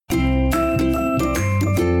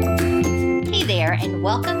there, and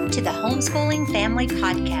welcome to the Homeschooling Family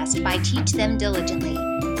Podcast by Teach Them Diligently,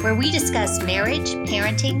 where we discuss marriage,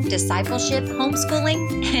 parenting, discipleship,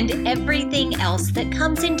 homeschooling, and everything else that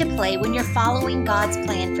comes into play when you're following God's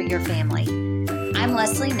plan for your family. I'm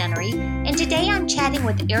Leslie Nunnery, and today I'm chatting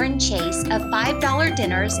with Erin Chase of $5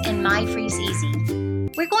 Dinners and My Freeze Easy.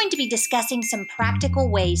 We're going to be discussing some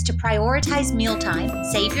practical ways to prioritize mealtime,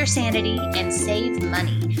 save your sanity, and save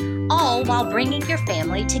money, all while bringing your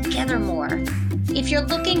family together more. If you're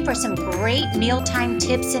looking for some great mealtime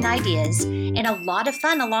tips and ideas, and a lot of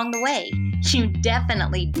fun along the way, you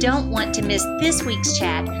definitely don't want to miss this week's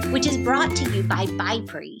chat, which is brought to you by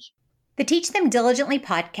Bypre. The Teach Them Diligently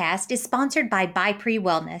podcast is sponsored by Bypre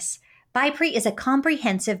Wellness. Bypre is a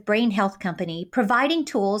comprehensive brain health company providing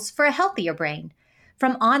tools for a healthier brain.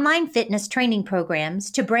 From online fitness training programs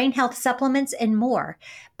to brain health supplements and more,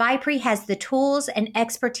 Bypre has the tools and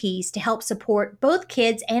expertise to help support both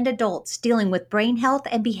kids and adults dealing with brain health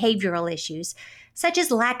and behavioral issues, such as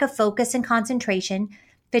lack of focus and concentration,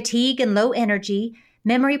 fatigue and low energy,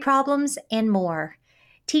 memory problems, and more.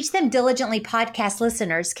 Teach Them Diligently podcast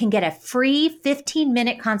listeners can get a free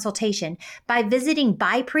 15-minute consultation by visiting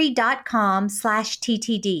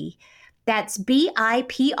bypre.com/TTD. That's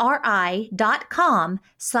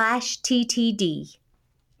BIPRI.com/TTD.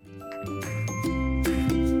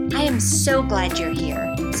 I am so glad you're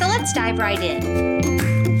here. So let's dive right in.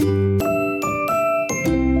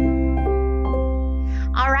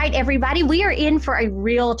 All right, everybody, we are in for a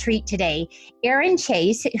real treat today. Erin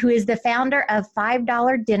Chase, who is the founder of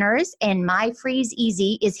 $5 Dinners and My Freeze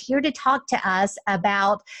Easy, is here to talk to us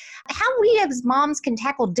about how we as moms can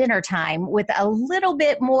tackle dinner time with a little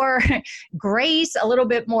bit more grace, a little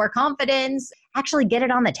bit more confidence, actually get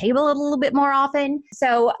it on the table a little bit more often.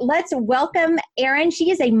 So let's welcome Erin. She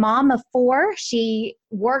is a mom of 4. She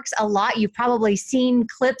works a lot. You've probably seen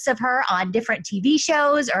clips of her on different TV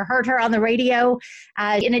shows or heard her on the radio.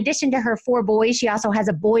 In addition to her 4 boys, she also has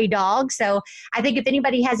a boy dog. So I think if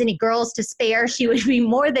anybody has any girls to spare, she would be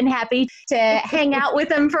more than happy to hang out with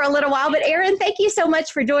them for a little while. But Erin, thank you so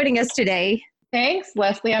much for joining us today. Thanks,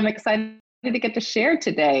 Leslie. I'm excited to get to share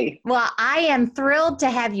today. Well, I am thrilled to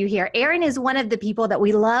have you here. Erin is one of the people that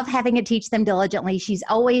we love having to Teach Them Diligently. She's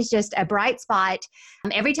always just a bright spot.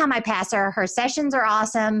 Every time I pass her, her sessions are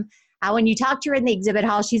awesome. When you talk to her in the exhibit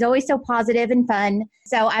hall, she's always so positive and fun.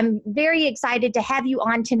 So I'm very excited to have you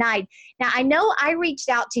on tonight. Now, I know I reached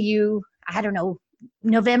out to you,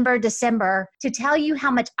 November, December, to tell you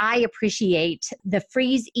how much I appreciate the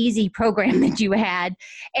Freeze Easy program that you had.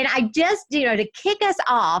 And I just, to kick us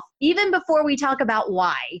off, even before we talk about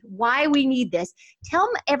why we need this, tell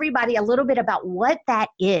everybody a little bit about what that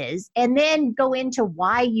is, and then go into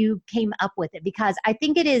why you came up with it, because I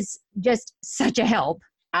think it is just such a help.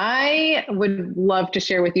 I would love to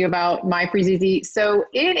share with you about My Freeze Easy. So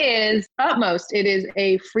it is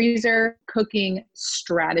a freezer cooking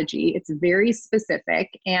strategy. It's very specific,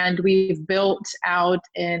 and we've built out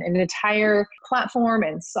an entire platform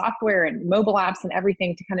and software and mobile apps and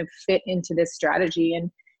everything to kind of fit into this strategy. And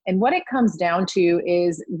what it comes down to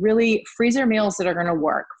is really freezer meals that are going to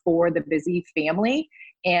work for the busy family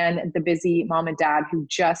and the busy mom and dad who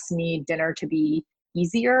just need dinner to be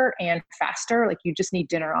easier and faster. Like, you just need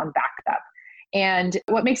dinner on backup. And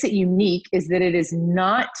what makes it unique is that it is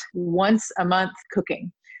not once a month cooking.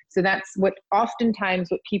 So that's what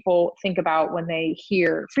people think about when they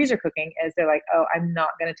hear freezer cooking, is they're like, oh, I'm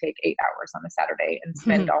not going to take 8 hours on a Saturday and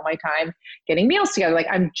spend all my time getting meals together. Like,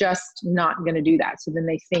 I'm just not going to do that. So then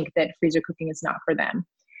they think that freezer cooking is not for them.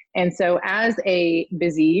 And so as a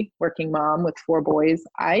busy working mom with 4 boys,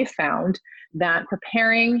 I found that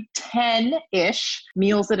preparing 10-ish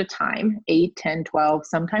meals at a time, 8, 10, 12,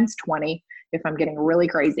 sometimes 20, if I'm getting really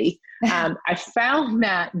crazy, I found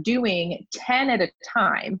that doing 10 at a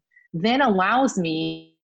time then allows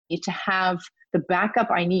me to have the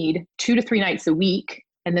backup I need 2 to 3 nights a week.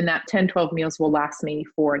 And then that 10, 12 meals will last me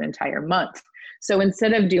for an entire month. So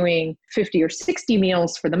instead of doing 50 or 60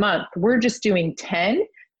 meals for the month, we're just doing 10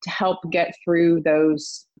 to help get through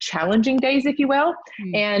those challenging days, if you will.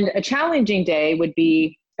 And a challenging day would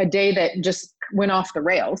be a day that just went off the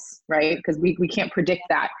rails, right? Because we can't predict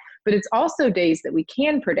that. But it's also days that we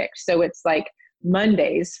can predict. So it's like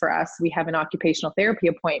Mondays for us, we have an occupational therapy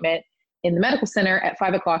appointment in the medical center at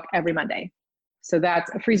 5:00 every Monday. So that's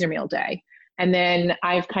a freezer meal day. And then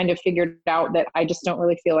I've kind of figured out that I just don't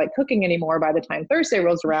really feel like cooking anymore by the time Thursday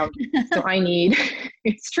rolls around. So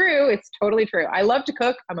it's true. It's totally true. I love to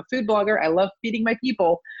cook. I'm a food blogger. I love feeding my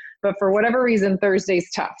people. But for whatever reason,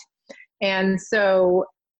 Thursday's tough. And so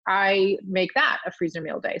I make that a freezer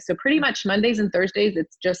meal day. So pretty much Mondays and Thursdays,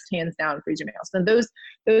 it's just hands down freezer meals. And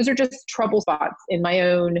those are just trouble spots in my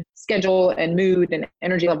own schedule and mood and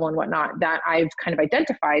energy level and whatnot that I've kind of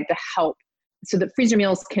identified to help so that freezer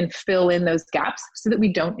meals can fill in those gaps so that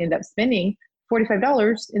we don't end up spending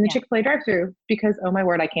 $45 in the Chick-fil-A drive-thru because, oh my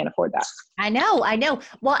word, I can't afford that. I know.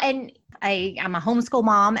 Well, and I'm a homeschool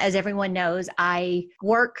mom, as everyone knows. I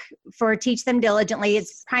work for Teach Them Diligently.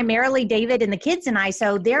 It's primarily David and the kids and I.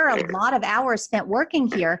 So there are a lot of hours spent working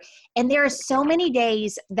here. And there are so many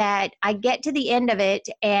days that I get to the end of it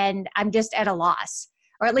and I'm just at a loss,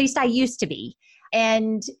 or at least I used to be.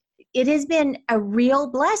 And it has been a real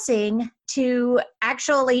blessing to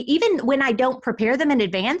actually, even when I don't prepare them in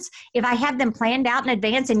advance, if I have them planned out in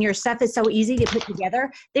advance and your stuff is so easy to put together,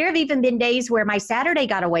 there have even been days where my Saturday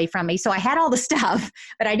got away from me. So I had all the stuff,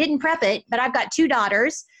 but I didn't prep it. But I've got 2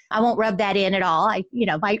 daughters. I won't rub that in at all.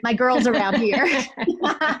 My girls around here.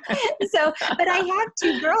 But I have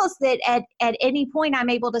 2 girls that at any point I'm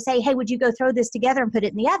able to say, hey, would you go throw this together and put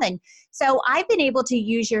it in the oven? So I've been able to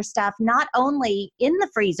use your stuff not only in the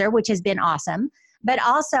freezer, which has been awesome, but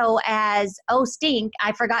also as, oh, stink,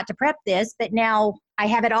 I forgot to prep this, but now I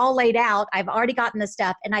have it all laid out. I've already gotten the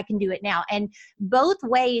stuff and I can do it now. And both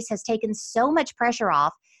ways has taken so much pressure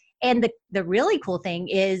off. And the really cool thing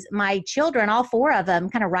is my children, all 4 of them,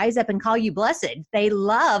 kind of rise up and call you blessed. They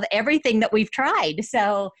love everything that we've tried.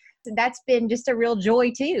 So that's been just a real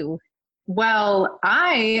joy too. Well,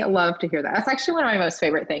 I love to hear that. That's actually one of my most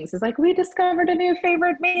favorite things is like, we discovered a new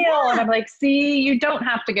favorite meal. Yeah. And I'm like, see, you don't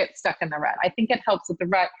have to get stuck in the rut. I think it helps with the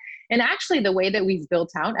rut. And actually the way that we've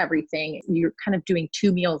built out everything, you're kind of doing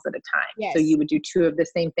 2 meals at a time. Yes. So you would do 2 of the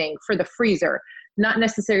same thing for the freezer, not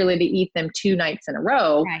necessarily to eat them 2 nights in a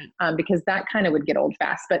row, right. Because that kind of would get old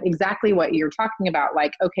fast. But exactly what you're talking about,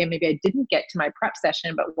 like, okay, maybe I didn't get to my prep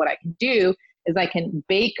session, but what I can do is I can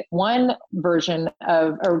bake one version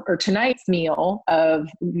of, or tonight's meal of,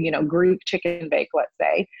 Greek chicken bake, let's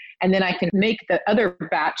say, and then I can make the other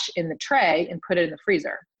batch in the tray and put it in the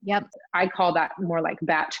freezer. Yep. I call that more like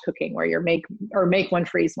batch cooking, where you're make one,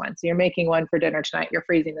 freeze one. So you're making one for dinner tonight, you're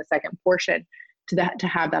freezing the second portion to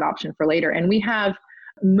have that option for later. And we have,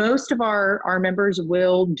 most of our members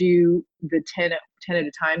will do the 10 at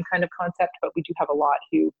a time kind of concept, but we do have a lot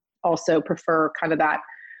who also prefer kind of that,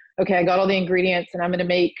 okay, I got all the ingredients and I'm going to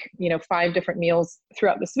make, 5 different meals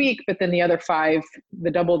throughout this week, but then the other 5,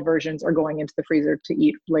 the doubled versions, are going into the freezer to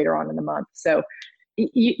eat later on in the month. So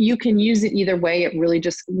you can use it either way. It really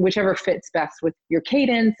just, whichever fits best with your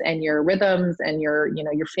cadence and your rhythms and your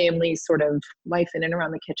family's sort of life in and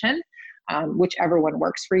around the kitchen. Whichever one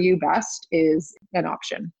works for you best is an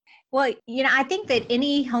option. Well, I think that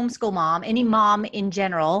any homeschool mom, any mom in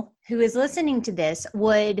general who is listening to this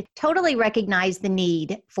would totally recognize the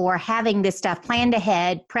need for having this stuff planned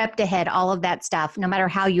ahead, prepped ahead, all of that stuff, no matter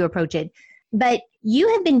how you approach it. But you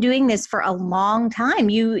have been doing this for a long time.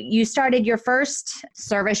 You started your first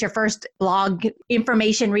service, your first blog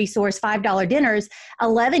information resource, $5 dinners,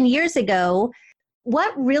 11 years ago.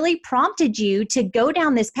 What really prompted you to go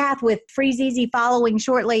down this path with Freeze Easy following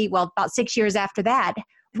shortly, about 6 years after that?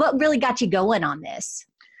 What really got you going on this?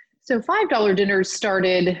 So $5 dinners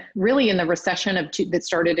started really in the recession that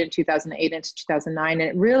started in 2008 into 2009. And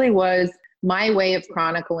it really was my way of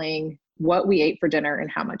chronicling what we ate for dinner and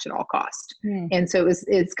how much it all cost. And so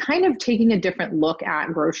it's kind of taking a different look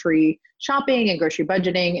at grocery shopping and grocery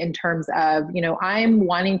budgeting in terms of, I'm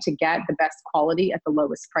wanting to get the best quality at the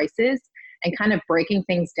lowest prices and kind of breaking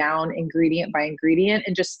things down ingredient by ingredient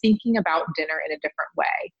and just thinking about dinner in a different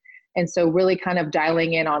way. And so really kind of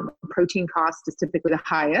dialing in on protein cost is typically the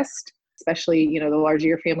highest, especially, the larger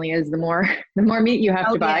your family is, the more meat you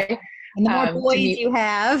have to buy. And the more boys you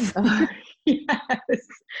have. Yes.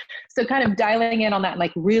 So kind of dialing in on that,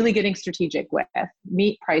 like really getting strategic with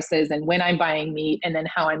meat prices and when I'm buying meat and then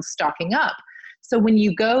how I'm stocking up. So when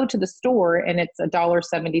you go to the store and it's $1.77,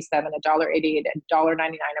 $1.88,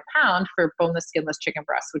 $1.99 a pound for boneless, skinless chicken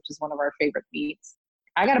breast, which is one of our favorite meats,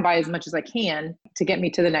 I got to buy as much as I can to get me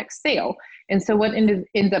to the next sale. And so what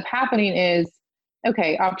ends up happening is,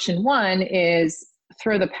 okay, option 1 is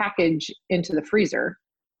throw the package into the freezer.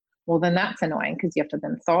 Well, then that's annoying because you have to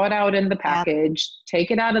then thaw it out in the package,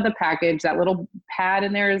 take it out of the package. That little pad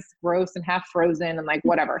in there is gross and half frozen and like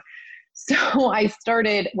whatever. So I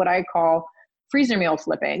started what I call freezer meal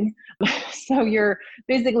flipping. So you're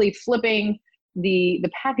basically flipping the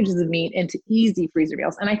packages of meat into easy freezer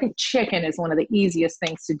meals. And I think chicken is one of the easiest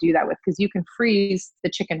things to do that with because you can freeze the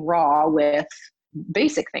chicken raw with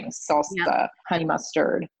basic things, salsa, honey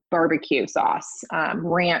mustard, barbecue sauce,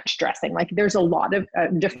 ranch dressing. Like there's a lot of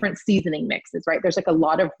different seasoning mixes, right? There's like a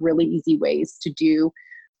lot of really easy ways to do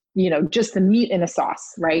just the meat in a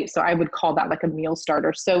sauce, right? So I would call that like a meal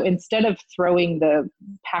starter. So instead of throwing the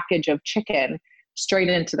package of chicken straight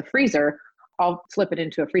into the freezer, I'll flip it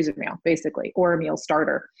into a freezer meal basically, or a meal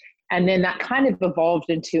starter. And then that kind of evolved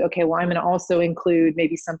into, okay, well, I'm going to also include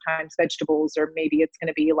maybe sometimes vegetables, or maybe it's going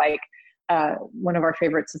to be like, one of our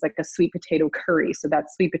favorites is like a sweet potato curry. So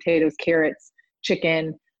that's sweet potatoes, carrots,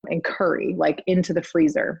 chicken, and curry, like into the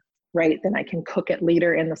freezer, right? Then I can cook it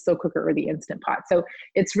later in the slow cooker or the Instant Pot. So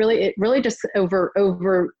it really just over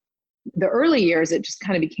the early years, it just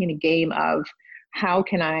kind of became a game of how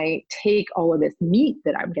can I take all of this meat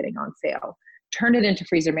that I'm getting on sale, turn it into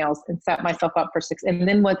freezer meals, and set myself up for six. And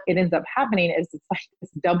then what it ends up happening is it's like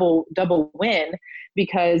this double win,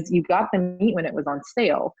 because you got the meat when it was on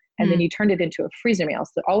sale, and then you turned it into a freezer meal.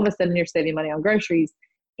 So all of a sudden you're saving money on groceries,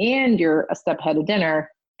 and you're a step ahead of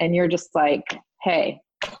dinner, and you're just like, hey,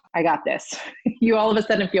 I got this. You all of a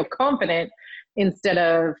sudden feel confident instead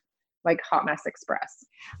of like Hot Mess Express.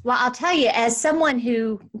 Well, I'll tell you, as someone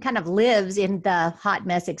who kind of lives in the Hot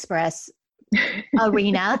Mess Express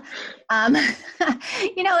arena,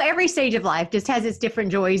 every stage of life just has its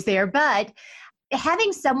different joys there. But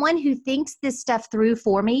having someone who thinks this stuff through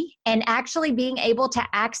for me, and actually being able to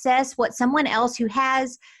access what someone else who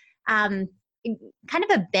has kind of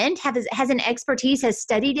a bent, has an expertise, has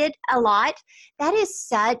studied it a lot, that is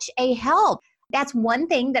such a help. That's one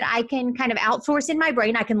thing that I can kind of outsource in my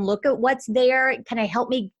brain. I can look at what's there, kind of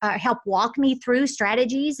help walk me through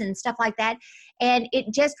strategies and stuff like that. And it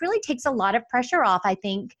just really takes a lot of pressure off, I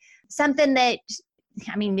think.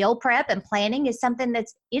 Meal prep and planning is something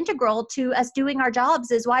that's integral to us doing our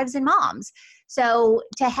jobs as wives and moms. So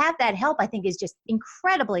to have that help, I think, is just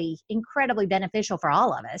incredibly, incredibly beneficial for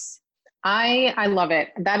all of us. I love it.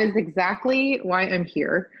 That is exactly why I'm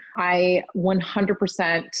here. I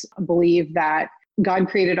 100% believe that God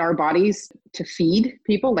created our bodies to feed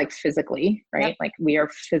people, like physically, right? Yep. Like we are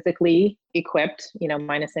physically equipped,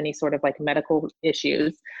 minus any sort of like medical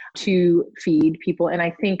issues, to feed people. And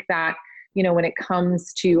I think that, when it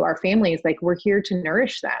comes to our families, like we're here to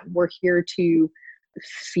nourish them. We're here to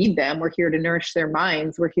feed them. We're here to nourish their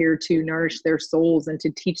minds. We're here to nourish their souls and to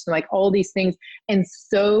teach them like all these things. And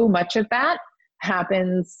so much of that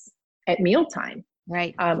happens at mealtime.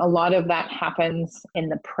 Right. A lot of that happens in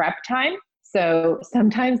the prep time. So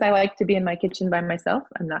sometimes I like to be in my kitchen by myself.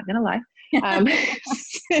 I'm not going to lie.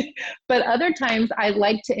 But other times I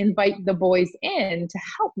like to invite the boys in to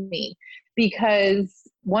help me, because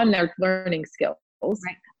one, they're learning skills.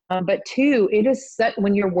 Right. But two, it is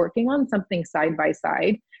when you're working on something side by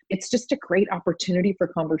side, it's just a great opportunity for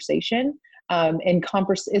conversation.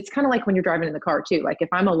 It's kind of like when you're driving in the car too. Like if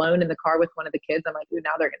I'm alone in the car with one of the kids, I'm like, ooh,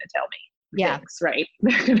 now they're going to tell me things, right?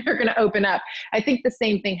 They're going to open up. I think the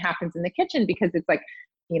same thing happens in the kitchen, because it's like,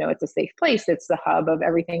 it's a safe place. It's the hub of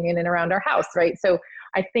everything in and around our house, right? So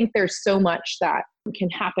I think there's so much that can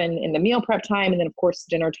happen in the meal prep time. And then of course,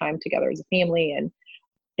 dinner time together as a family, and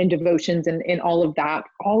devotions and all of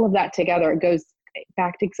that together. It goes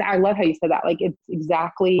back to, I love how you said that. Like, it's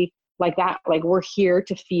exactly like that. Like we're here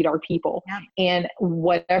to feed our people, and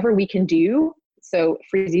whatever we can do. So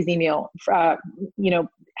Freeze Easy Meal,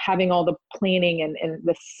 having all the planning and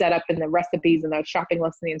the setup and the recipes and the shopping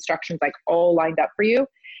lists and the instructions, like all lined up for you.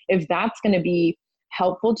 If that's going to be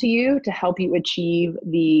helpful to you to help you achieve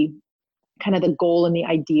the kind of the goal and the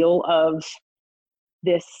ideal of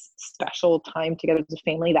this special time together as a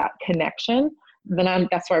family, that connection, then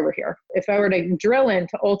that's why we're here. If I were to drill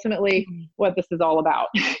into ultimately what this is all about,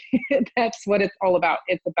 that's what it's all about.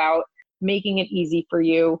 It's about making it easy for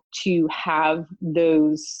you to have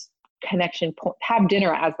those have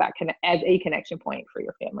dinner as a connection point for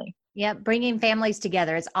your family. Yeah, bringing families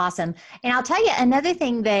together is awesome. And I'll tell you, another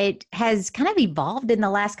thing that has kind of evolved in the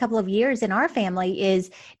last couple of years in our family is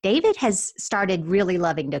David has started really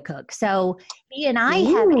loving to cook. So he and I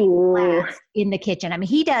have a blast in the kitchen. I mean,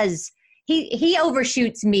 he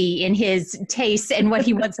overshoots me in his tastes and what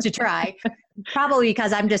he wants to try, probably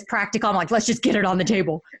because I'm just practical. I'm like, let's just get it on the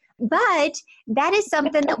table. But that is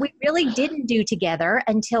something that we really didn't do together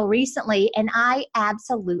until recently, and I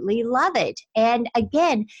absolutely love it. And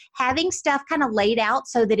again, having stuff kind of laid out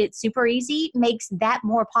so that it's super easy makes that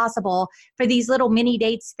more possible for these little mini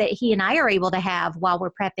dates that he and I are able to have while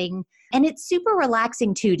we're prepping. And it's super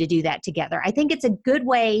relaxing too to do that together. I think it's a good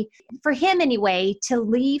way, for him anyway, to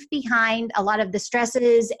leave behind a lot of the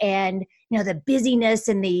stresses and the busyness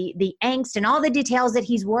and the angst and all the details that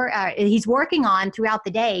he's working on throughout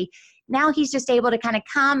the day. Now he's just able to kind of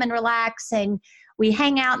come and relax, and we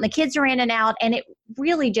hang out and the kids are in and out, and it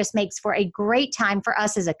really just makes for a great time for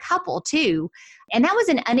us as a couple too. And that was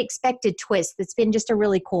an unexpected twist that's been just a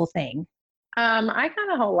really cool thing. I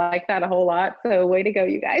kind of like that a whole lot. So way to go,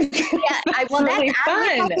 you guys. Yeah, That's really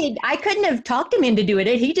fun. I couldn't have talked him into doing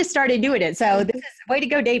it. He just started doing it. So this is way to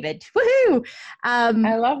go, David. Woohoo.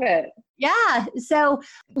 I love it. Yeah. So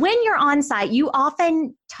when you're on site, you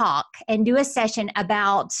often talk and do a session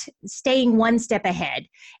about staying one step ahead.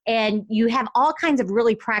 And you have all kinds of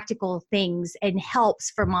really practical things and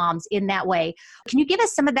helps for moms in that way. Can you give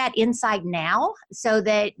us some of that insight now so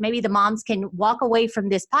that maybe the moms can walk away from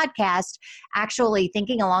this podcast actually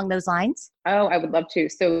thinking along those lines? Oh, I would love to.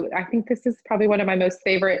 So I think this is probably one of my most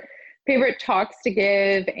favorite talks to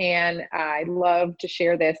give, and I love to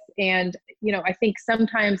share this. And I think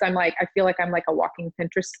sometimes I feel like I'm like a walking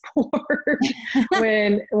Pinterest board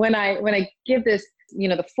when I give this,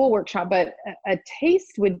 the full workshop. But a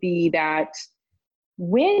taste would be that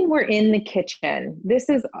when we're in the kitchen,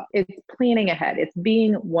 it's planning ahead. It's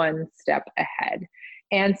being one step ahead.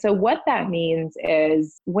 And so what that means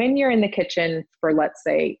is when you're in the kitchen for, let's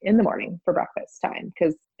say, in the morning for breakfast time,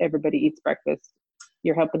 because everybody eats breakfast.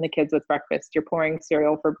 You're helping the kids with breakfast. You're pouring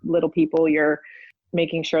cereal for little people. You're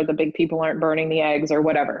making sure the big people aren't burning the eggs or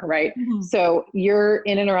whatever, right? Mm-hmm. So you're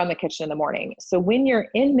in and around the kitchen in the morning. So when you're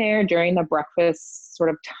in there during the breakfast sort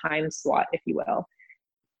of time slot, if you will,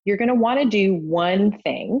 you're going to want to do one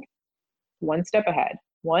thing, one step ahead,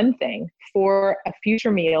 one thing for a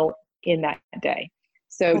future meal in that day.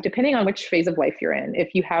 So depending on which phase of life you're in,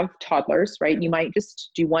 if you have toddlers, right, you might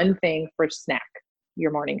just do one thing for snack,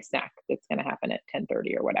 your morning snack that's going to happen at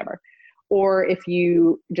 10:30 or whatever. Or if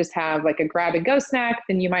you just have like a grab and go snack,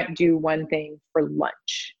 then you might do one thing for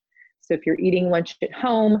lunch. So if you're eating lunch at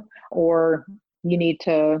home, or you need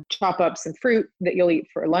to chop up some fruit that you'll eat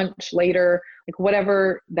for lunch later, like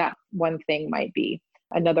whatever that one thing might be.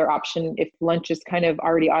 Another option, if lunch is kind of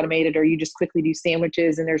already automated, or you just quickly do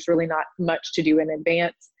sandwiches and there's really not much to do in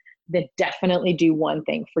advance, then definitely do one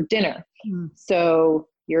thing for dinner. So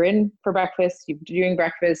you're in for breakfast, you're doing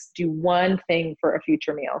breakfast, do one thing for a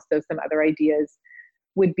future meal. So some other ideas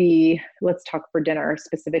would be, let's talk for dinner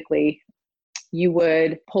specifically. You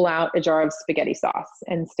would pull out a jar of spaghetti sauce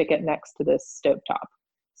and stick it next to the stovetop,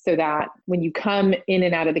 so that when you come in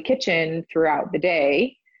and out of the kitchen throughout the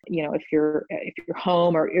day, if you're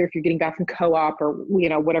home, or if you're getting back from co-op, or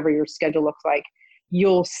whatever your schedule looks like,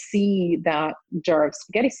 you'll see that jar of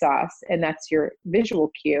spaghetti sauce, and that's your visual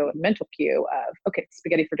cue and mental cue of, okay,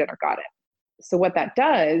 spaghetti for dinner, got it. So what that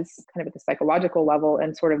does, kind of at the psychological level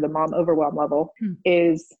and sort of the mom overwhelm level,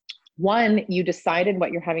 is one, you decided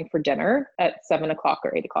what you're having for dinner at 7:00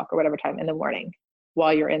 or 8:00 or whatever time in the morning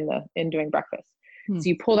while you're in doing breakfast. So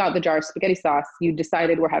you pulled out the jar of spaghetti sauce, you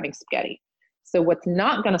decided we're having spaghetti. So what's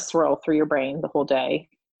not going to swirl through your brain the whole day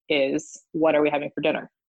is, what are we having for dinner?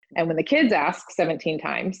 And when the kids ask 17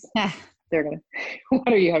 times, they're going to,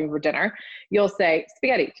 what are you having for dinner? You'll say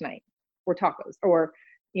spaghetti tonight, or tacos, or,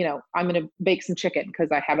 I'm going to bake some chicken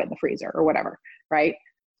because I have it in the freezer, or whatever. Right.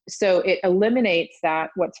 So it eliminates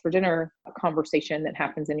that what's for dinner conversation that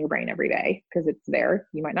happens in your brain every day, because it's there.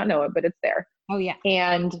 You might not know it, but it's there. Oh yeah.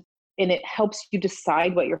 And it helps you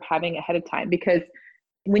decide what you're having ahead of time, because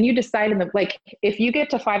when you decide if you get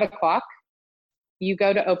to 5:00, you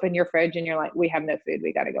go to open your fridge and you're like, we have no food.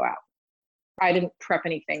 We got to go out. I didn't prep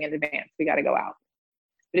anything in advance. We got to go out.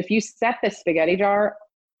 But if you set the spaghetti jar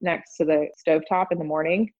next to the stovetop in the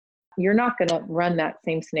morning, you're not going to run that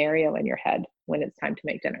same scenario in your head when it's time to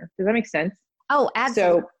make dinner. Does that make sense? Oh,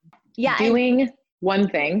 absolutely. So yeah, doing one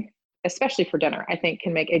thing, especially for dinner, I think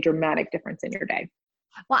can make a dramatic difference in your day.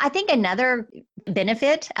 Well, I think another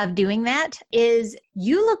benefit of doing that is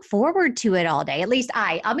you look forward to it all day. At least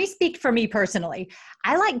let me speak for me personally.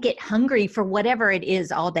 I get hungry for whatever it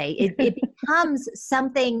is all day. It becomes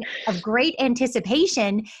something of great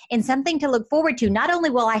anticipation and something to look forward to. Not only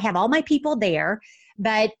will I have all my people there,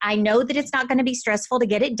 but I know that it's not going to be stressful to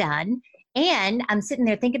get it done. And I'm sitting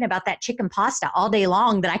there thinking about that chicken pasta all day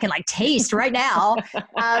long that I can taste right now.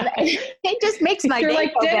 It just makes my day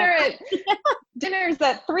like dinner's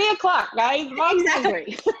at 3:00, guys. Mom's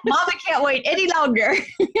hungry. Mama can't wait any longer.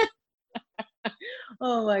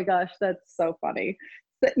 Oh my gosh, that's so funny.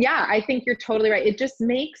 But yeah, I think you're totally right. It just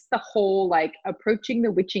makes the whole approaching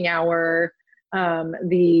the witching hour,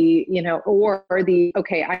 okay,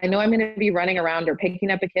 I know I'm going to be running around or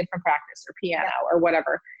picking up a kid from practice or piano or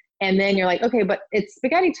whatever. And then you're like, okay, but it's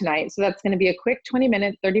spaghetti tonight. So that's going to be a quick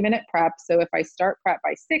 20-minute, 30-minute prep. So if I start prep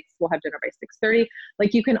by 6, we'll have dinner by 6:30.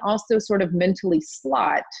 You can also sort of mentally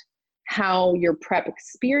slot how your prep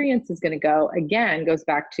experience is going to go. Again, goes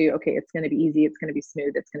back to, okay, it's going to be easy. It's going to be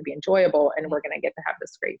smooth. It's going to be enjoyable. And we're going to get to have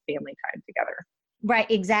this great family time together. Right,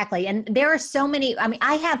 exactly. And there are so many, I mean,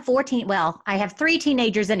 I have 3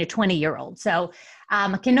 teenagers and a 20-year-old. So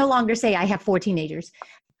I can no longer say I have 4 teenagers,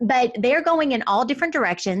 but they're going in all different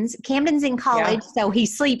directions. Camden's in college, so he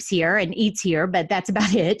sleeps here and eats here, but that's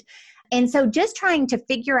about it. And so just trying to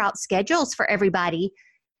figure out schedules for everybody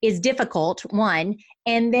is difficult, one.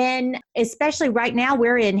 And then especially right now,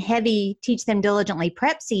 we're in heavy Teach Them Diligently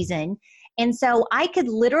prep season. And so I could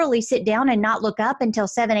literally sit down and not look up until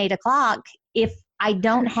 7, 8 o'clock if I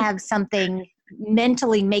don't have something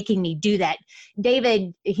mentally making me do that.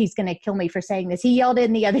 David, he's going to kill me for saying this. He yelled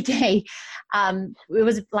in the other day. It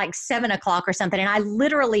was like 7 o'clock or something. And I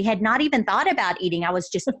literally had not even thought about eating. I was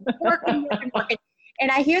just working. And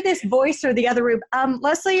I hear this voice through the other room.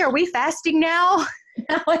 Leslie, are we fasting now?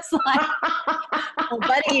 I was like, well,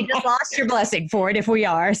 buddy, you just lost your blessing for it if we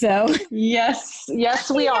are. So yes,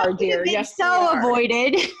 we are, dear. Yes, so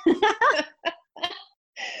avoided.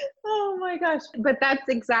 Oh my gosh. But that's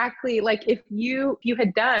exactly like if you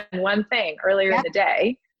had done one thing earlier in the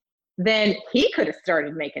day, then he could have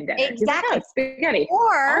started making dinner. Exactly. Spaghetti.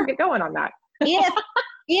 Or I'll get going on that.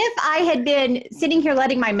 If I had been sitting here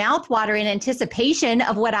letting my mouth water in anticipation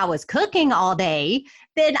of what I was cooking all day,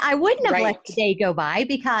 then I wouldn't have let the day go by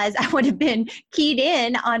because I would have been keyed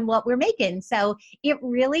in on what we're making. So it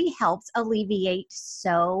really helps alleviate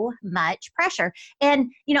so much pressure.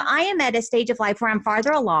 And, I am at a stage of life where I'm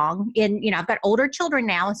farther along I've got older children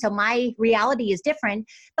now. So my reality is different.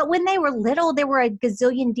 But when they were little, there were a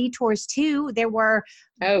gazillion detours too. There were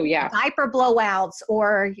diaper blowouts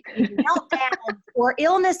or meltdowns or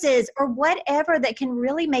illnesses or whatever that can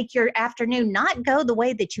really make your afternoon not go the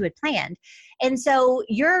way that you had planned. And so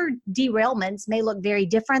your derailments may look very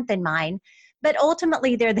different than mine, but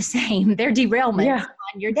ultimately they're the same. They're derailments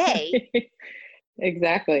on your day.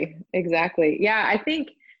 Exactly. Yeah, I think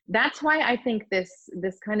that's why I think this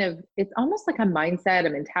kind of, it's almost like a mindset, a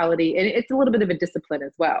mentality, and it's a little bit of a discipline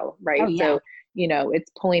as well, right? Oh, yeah. So,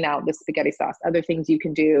 it's pulling out the spaghetti sauce. Other things you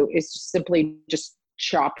can do is simply just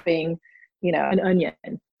chopping, an onion,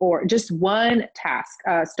 or just one task,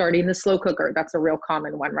 starting the slow cooker. That's a real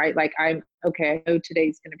common one, right? Like I know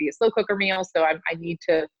today's going to be a slow cooker meal. So I need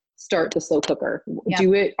to start the slow cooker. Yep.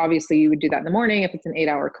 Do it. Obviously you would do that in the morning. If it's an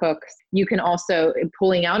 8-hour cook, you can also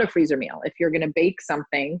pulling out a freezer meal. If you're going to bake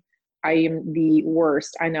something, I am the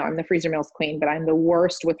worst. I know I'm the freezer meals queen, but I'm the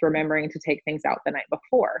worst with remembering to take things out the night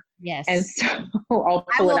before. Yes. And so I'll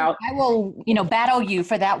pull it out. I will, battle you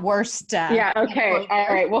for that worst. Yeah. Okay. All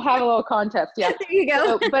right. We'll have a little contest. Yeah. There you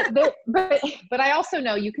go. So, but I also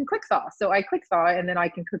know you can quick thaw. So I quick thaw and then I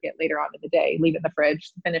can cook it later on in the day, leave it in the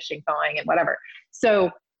fridge, finishing thawing and whatever.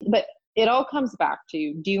 So, but it all comes back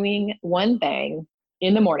to doing one thing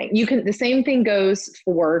in the morning. The same thing goes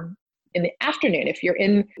for in the afternoon. If you're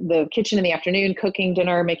in the kitchen in the afternoon, cooking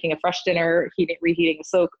dinner, making a fresh dinner, reheating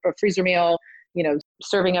a freezer meal,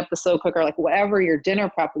 serving up the slow cooker, like whatever your dinner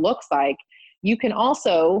prep looks like, you can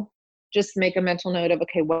also just make a mental note of,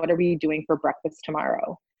 okay, what are we doing for breakfast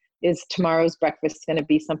tomorrow? Is tomorrow's breakfast going to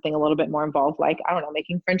be something a little bit more involved? Like, I don't know,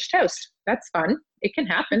 making French toast. That's fun. It can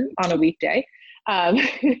happen on a weekday.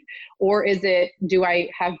 Or is it, do I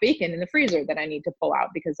have bacon in the freezer that I need to pull out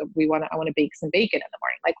because I want to bake some bacon in the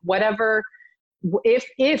morning? Like whatever, if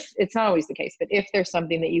it's not always the case, but if there's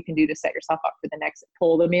something that you can do to set yourself up for the next,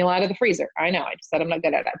 pull the meal out of the freezer. I know I just said I'm not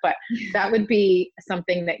good at it, but that would be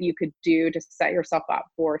something that you could do to set yourself up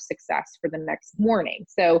for success for the next morning.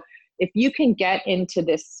 So if you can get into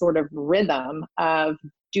this sort of rhythm of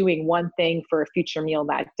doing one thing for a future meal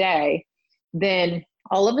that day, then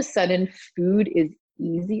all of a sudden food is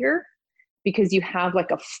easier because you have like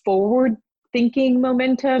a forward thinking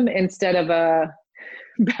momentum instead of a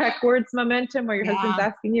backwards momentum where your husband's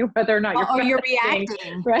asking you whether or not you're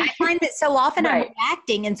reacting. Right? I find that so often I'm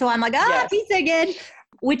reacting. And so I'm like, pizza again,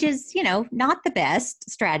 which is, not the best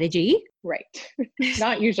strategy. Right.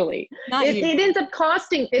 Not usually. It ends up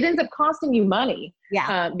costing you money.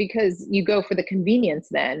 Yeah. Because you go for the convenience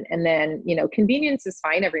then. And then, convenience is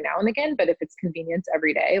fine every now and again, but if it's convenience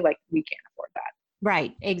every day, like we can't afford that.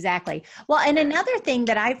 Right. Exactly. Well, and another thing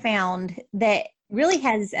that I found that really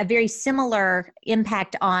has a very similar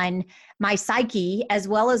impact on my psyche as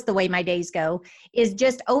well as the way my days go is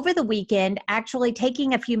just over the weekend, actually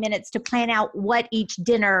taking a few minutes to plan out what each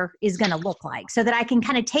dinner is going to look like so that I can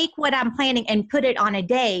kind of take what I'm planning and put it on a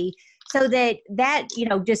day so that,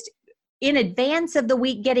 just in advance of the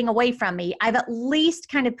week getting away from me, I've at least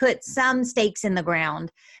kind of put some stakes in the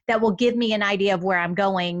ground that will give me an idea of where I'm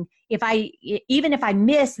going. Even if I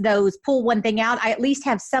miss those, pull one thing out, I at least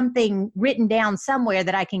have something written down somewhere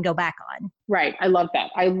that I can go back on. Right. I love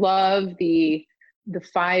that. I love the the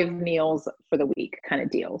 5 meals for the week kind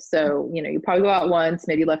of deal. So, you probably go out once,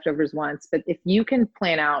 maybe leftovers once, but if you can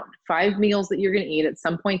plan out 5 meals that you're going to eat at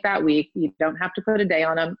some point that week, you don't have to put a day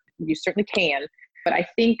on them. You certainly can. But I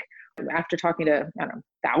think after talking to, I don't know,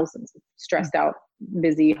 thousands of stressed out,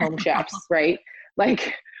 busy home chefs, right?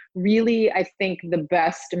 Like really, I think the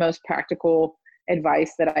best, most practical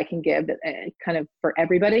advice that I can give kind of for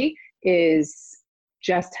everybody is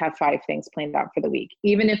just have 5 things planned out for the week.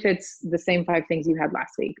 Even if it's the same 5 things you had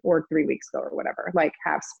last week or 3 weeks ago or whatever, like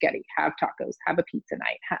have spaghetti, have tacos, have a pizza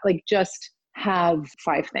night, just have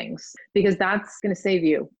 5 things, because that's going to save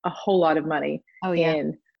you a whole lot of money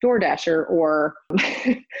in DoorDash or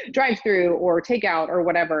drive-through or takeout or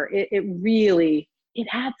whatever. It really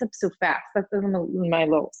adds up so fast. That's my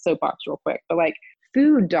little soapbox real quick. But like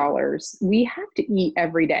food dollars, we have to eat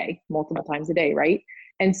every day, multiple times a day, right?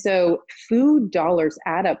 And so food dollars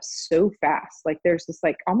add up so fast. Like there's this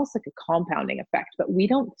like almost like a compounding effect, but we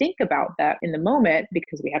don't think about that in the moment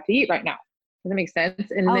because we have to eat right now. Does that make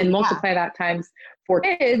sense? And then multiply that times 4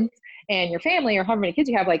 kids and your family or however many kids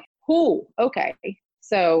you have, like, okay.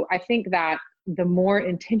 So I think that the more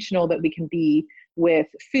intentional that we can be with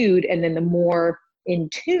food, and then the more in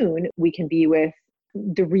tune we can be with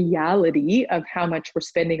the reality of how much we're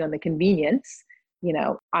spending on the convenience.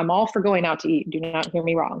 I'm all for going out to eat. Do not hear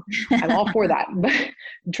me wrong. I'm all for that. But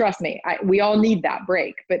trust me, we all need that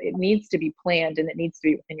break, but it needs to be planned and it needs to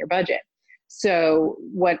be within your budget. So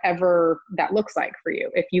whatever that looks like for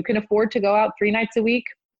you, if you can afford to go out 3 nights a week,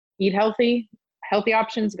 eat healthy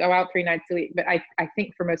options, go out 3 nights a week. But I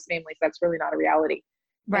think for most families, that's really not a reality.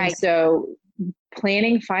 Right. And so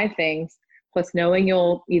planning 5 things, plus knowing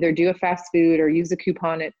you'll either do a fast food or use a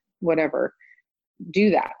coupon at whatever,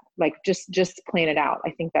 do that. Like just plan it out.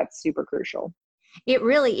 I think that's super crucial. It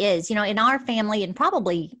really is. In our family and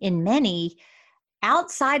probably in many,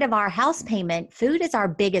 outside of our house payment, food is our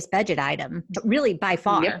biggest budget item, but really by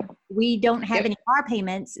far. Yep. We don't have any car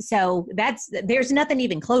payments. So there's nothing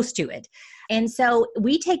even close to it. And so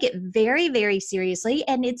we take it very, very seriously.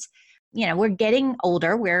 And it's, we're getting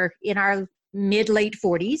older. We're in our mid-late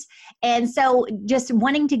 40s. And so just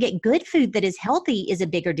wanting to get good food that is healthy is a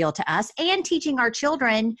bigger deal to us, and teaching our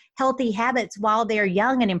children healthy habits while they're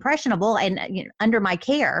young and impressionable and under my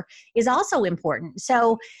care is also important.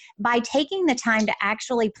 So by taking the time to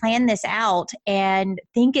actually plan this out and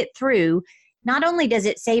think it through, not only does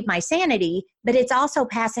it save my sanity, but it's also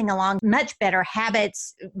passing along much better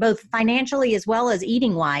habits, both financially as well as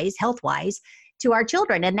eating wise, health wise, to our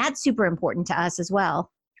children. And that's super important to us as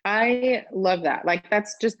well. I love that. Like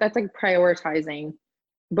that's like prioritizing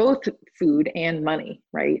both food and money,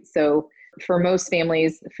 right? So for most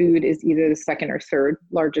families, food is either the second or third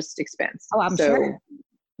largest expense. Oh, I'm sure.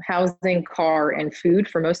 Housing, car, and food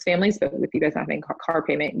for most families, but with you guys not having car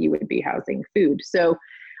payment, you would be housing, food. So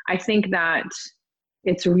I think that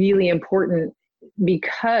it's really important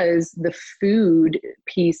because the food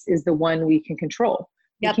piece is the one we can control.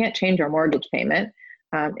 Yep. We can't change our mortgage payment.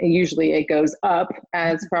 Usually it goes up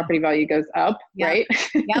as property value goes up, right?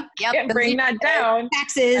 Yep. Can't bring that down.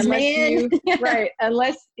 Taxes, man. Right.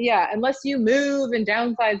 Unless you move and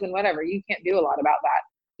downsize and whatever, you can't do a lot about that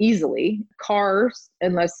easily. Cars,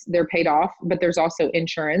 unless they're paid off, but there's also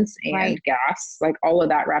insurance and gas, like all of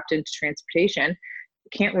that wrapped into transportation.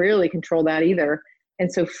 Can't really control that either.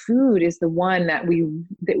 And so food is the one that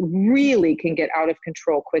really can get out of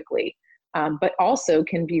control quickly, but also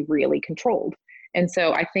can be really controlled. And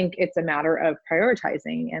so I think it's a matter of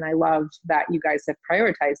prioritizing. And I love that you guys have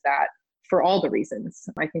prioritized that for all the reasons.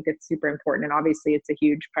 I think it's super important. And obviously it's a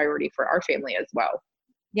huge priority for our family as well.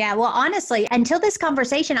 Yeah. Well, honestly, until this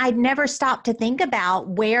conversation, I'd never stopped to think about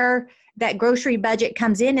where that grocery budget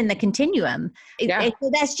comes in the continuum.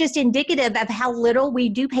 So that's just indicative of how little we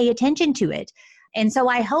do pay attention to it. And so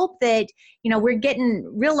I hope that, we're getting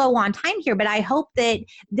real low on time here, but I hope that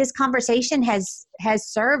this conversation has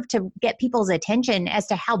served to get people's attention as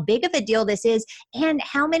to how big of a deal this is and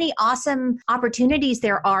how many awesome opportunities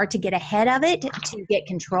there are to get ahead of it, to get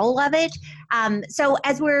control of it. So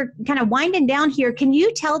as we're kind of winding down here, can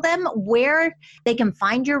you tell them where they can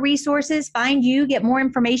find your resources, find you, get more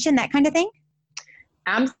information, that kind of thing?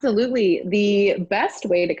 Absolutely. The best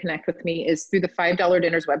way to connect with me is through the $5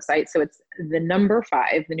 Dinners website. So it's the number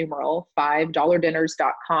 5, the numeral,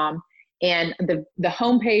 $5dinners.com. And the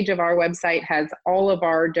homepage of our website has all of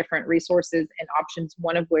our different resources and options,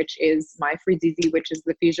 one of which is My Freeze Easy, which is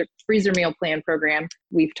the freezer meal plan program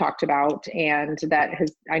we've talked about. And that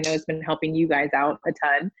I know has been helping you guys out a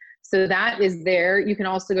ton. So that is there. You can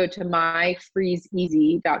also go to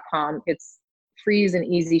myfreezeeasy.com. It's freeze and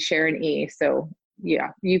easy, share an E. So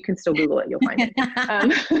yeah, you can still Google it. You'll find it.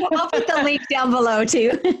 I'll put the link down below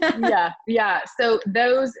too. Yeah. So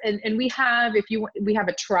those, and we have, we have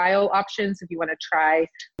a trial option. So if you want to try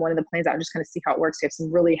one of the plans out and just kind of see how it works, we have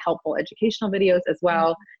some really helpful educational videos as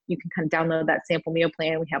well. You can kind of download that sample meal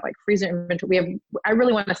plan. We have like freezer inventory. I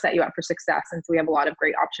really want to set you up for success. And so we have a lot of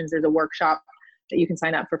great options. There's a workshop that you can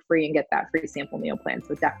sign up for free and get that free sample meal plan.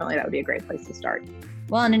 So definitely that would be a great place to start.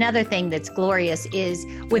 Well, and another thing that's glorious is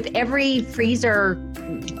with every freezer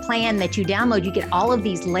plan that you download, you get all of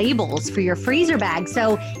these labels for your freezer bag.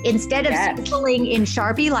 So instead of scribbling in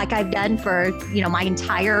Sharpie like I've done for, my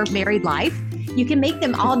entire married life, you can make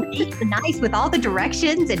them all nice with all the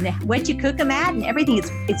directions and what you cook them at and everything.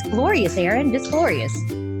 It's glorious, Erin, just glorious.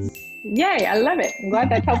 Yay, I love it. I'm glad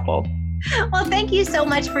that's helpful. Well, thank you so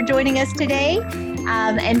much for joining us today.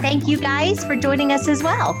 And thank you guys for joining us as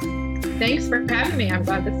well. Thanks for having me. I'm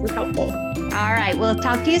glad this was helpful. All right. We'll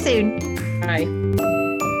talk to you soon. Bye.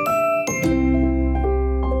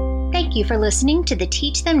 Thank you for listening to the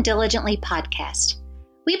Teach Them Diligently podcast.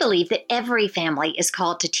 We believe that every family is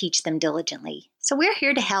called to teach them diligently, so we're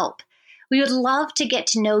here to help. We would love to get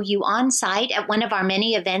to know you on site at one of our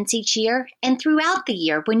many events each year and throughout the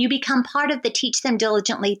year when you become part of the Teach Them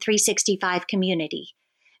Diligently 365 community.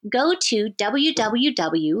 Go to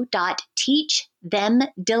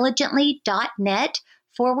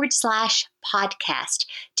www.teachthemdiligently.net/podcast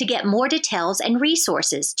to get more details and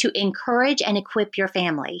resources to encourage and equip your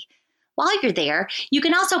family. While you're there, you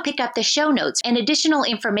can also pick up the show notes and additional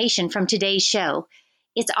information from today's show.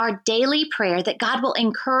 It's our daily prayer that God will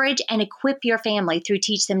encourage and equip your family through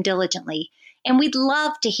Teach Them Diligently, and we'd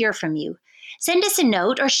love to hear from you. Send us a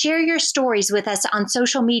note or share your stories with us on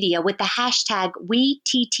social media with the hashtag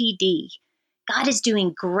WeTTD. God is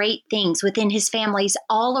doing great things within His families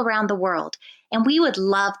all around the world, and we would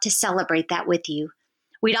love to celebrate that with you.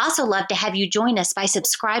 We'd also love to have you join us by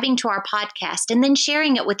subscribing to our podcast and then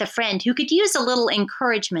sharing it with a friend who could use a little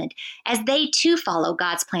encouragement as they too follow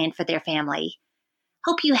God's plan for their family.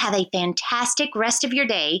 Hope you have a fantastic rest of your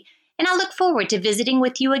day, and I look forward to visiting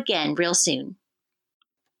with you again real soon.